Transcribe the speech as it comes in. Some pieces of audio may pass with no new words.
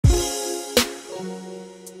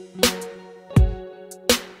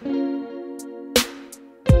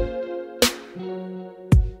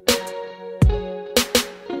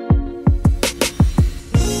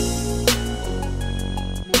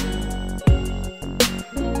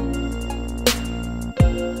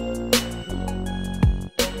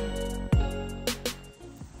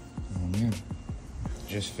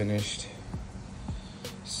Just finished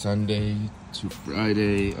Sunday to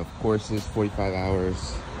Friday of courses, 45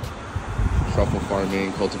 hours, truffle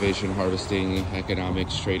farming, cultivation, harvesting,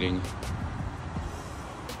 economics, trading.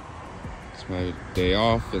 It's my day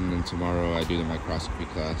off, and then tomorrow I do the microscopy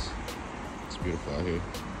class. It's beautiful out here.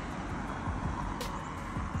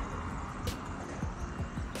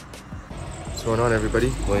 What's going on,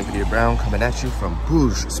 everybody? William Padilla Brown coming at you from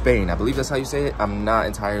Puig, Spain. I believe that's how you say it. I'm not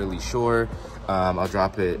entirely sure. I'll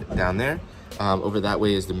drop it down there. Over that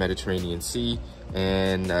way is the Mediterranean Sea,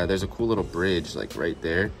 and there's a cool little bridge like right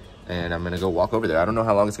there, and I'm gonna go walk over there. I don't know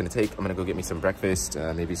how long it's gonna take. I'm gonna go get me some breakfast,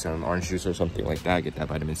 maybe some orange juice or something like that, get that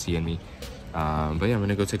vitamin C in me. But yeah, I'm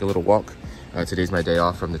gonna go take a little walk. Today's my day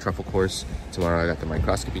off from the truffle course. Tomorrow I got the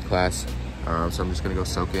microscopy class, so I'm just gonna go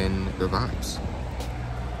soak in the vibes.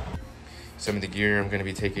 Some of the gear I'm gonna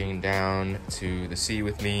be taking down to the sea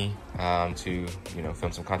with me to, you know,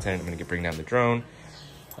 film some content. I'm gonna bring down the drone.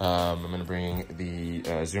 I'm gonna bring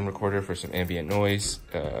the Zoom recorder for some ambient noise.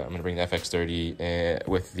 I'm gonna bring the FX30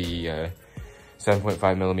 with the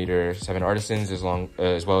 7.5 millimeter 7 Artisans, as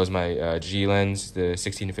well as my G lens, the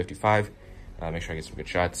 16 to 55. Make sure I get some good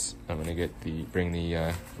shots. I'm gonna bring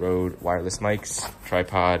the Rode wireless mics,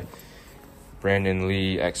 tripod, Brandon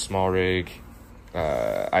Lee X small rig,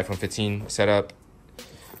 iPhone 15 setup,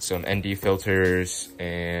 some ND filters,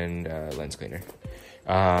 and lens cleaner.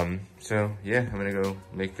 So yeah, I'm gonna go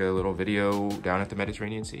make a little video down at the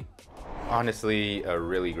Mediterranean Sea. Honestly, a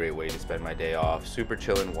really great way to spend my day off. Super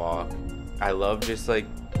chill and walk. I love just like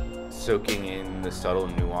soaking in the subtle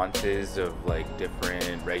nuances of like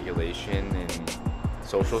different regulation and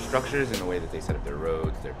social structures in the way that they set up their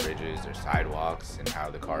roads, their bridges, their sidewalks, and how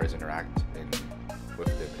the cars interact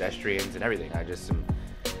with the pedestrians and everything. I just am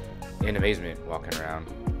in amazement walking around.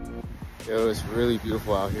 Yo, it's really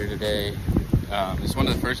beautiful out here today. It's one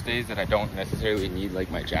of the first days that I don't necessarily need like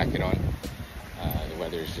my jacket on. The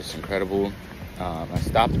weather is just incredible. I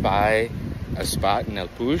stopped by a spot in El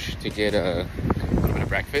Puig to get a little bit of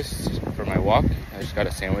breakfast for my walk. I just got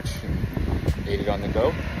a sandwich and ate it on the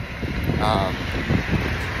go.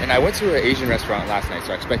 And I went to an Asian restaurant last night,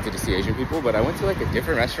 so I expected to see Asian people, but I went to like a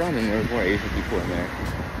different restaurant and there was more Asian people in there.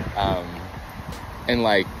 And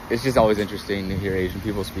like, it's just always interesting to hear Asian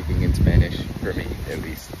people speaking in Spanish, for me at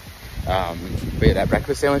least. But yeah, that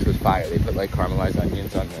breakfast sandwich was fire. They put like caramelized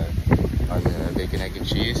onions on the bacon, egg, and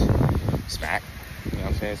cheese. Smack. You know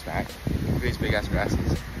what I'm saying? Smack. Look at these big ass grasses.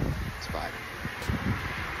 It's fire.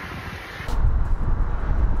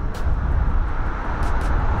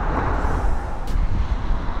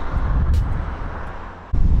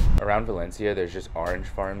 Around Valencia, there's just orange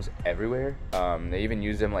farms everywhere. They even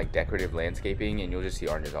use them like decorative landscaping, and you'll just see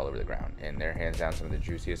oranges all over the ground. And they're hands down some of the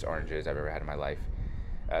juiciest oranges I've ever had in my life.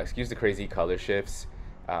 Excuse the crazy color shifts.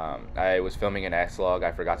 I was filming an S-Log.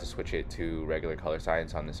 I forgot to switch it to regular color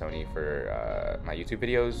science on the Sony for my YouTube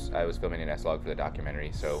videos. I was filming an S-Log for the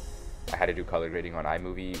documentary, so I had to do color grading on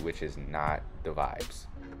iMovie, which is not the vibes.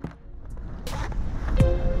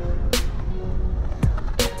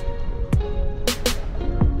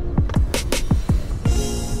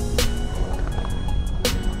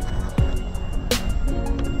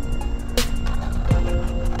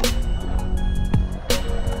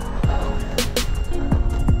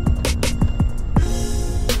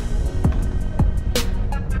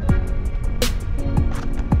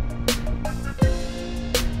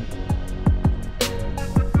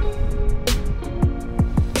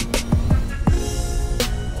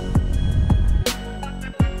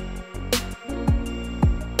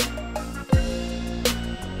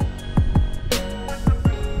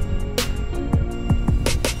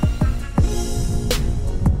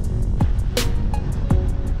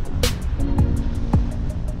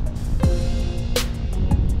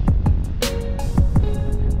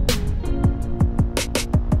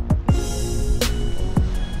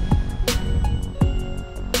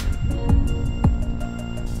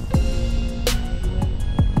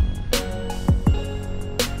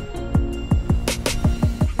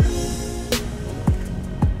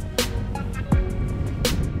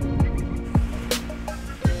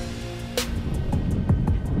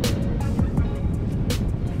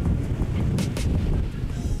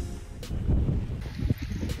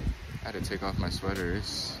 Take off my sweater.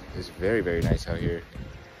 It's very, very nice out here.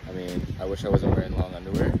 I mean, I wish I wasn't wearing long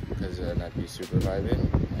underwear because then I'd be super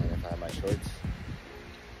vibing. And if I have my shorts,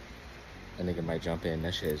 I think I might jump in.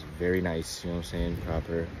 That shit is very nice, you know what I'm saying?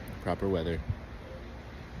 Proper weather.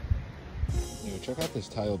 Yo, check out this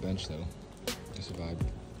tile bench though. It's a vibe.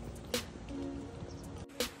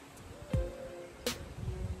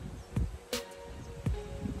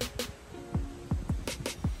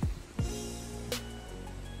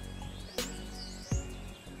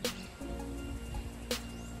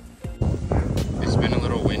 It's been a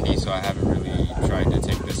little windy, so I haven't really tried to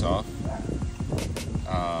take this off.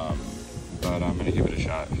 But I'm gonna give it a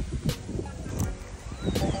shot. Alright,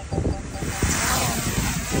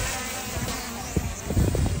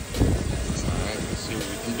 let's see what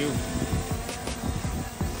we can do.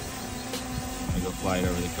 I'm gonna go fly it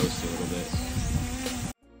over the coast a little bit.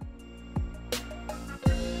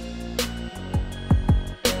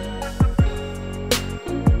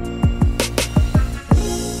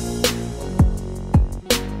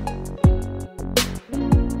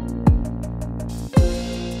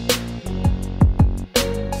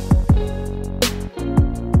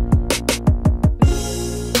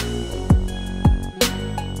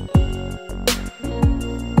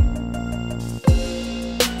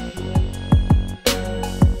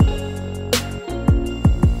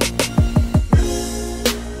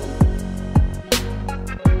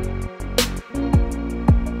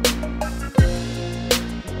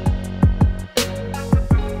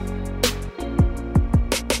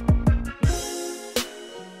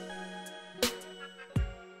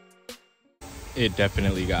 It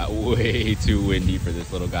definitely got way too windy for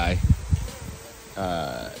this little guy.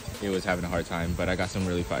 It was having a hard time, but I got some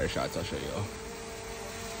really fire shots I'll show you all.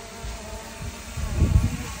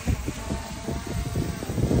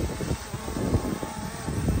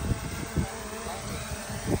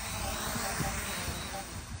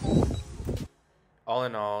 All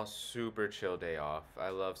in all, super chill day off. I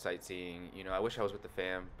love sightseeing. You know, I wish I was with the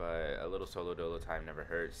fam, but a little solo dolo time never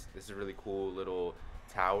hurts. This is a really cool little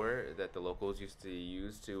tower that the locals used to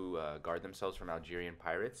use to guard themselves from Algerian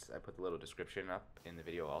pirates. I put the little description up in the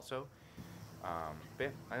video also. But yeah,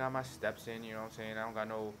 I got my steps in, you know what I'm saying? I don't got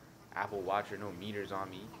no Apple Watch or no meters on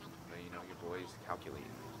me, but you know, your boy's calculating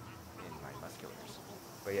in my musculars.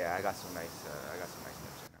 But yeah, I got some nice steps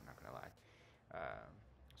in, I'm not gonna lie.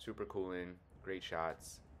 Super coolin', great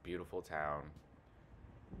shots, beautiful town.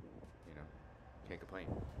 You know, can't complain.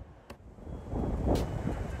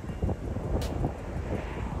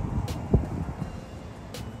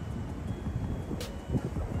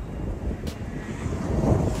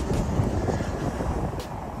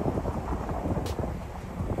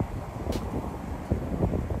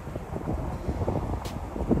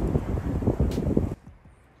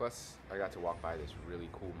 Plus, I got to walk by this really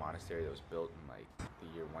cool monastery that was built in like the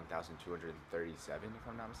year 1237, if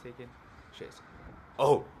I'm not mistaken. Shit.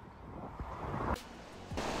 Oh,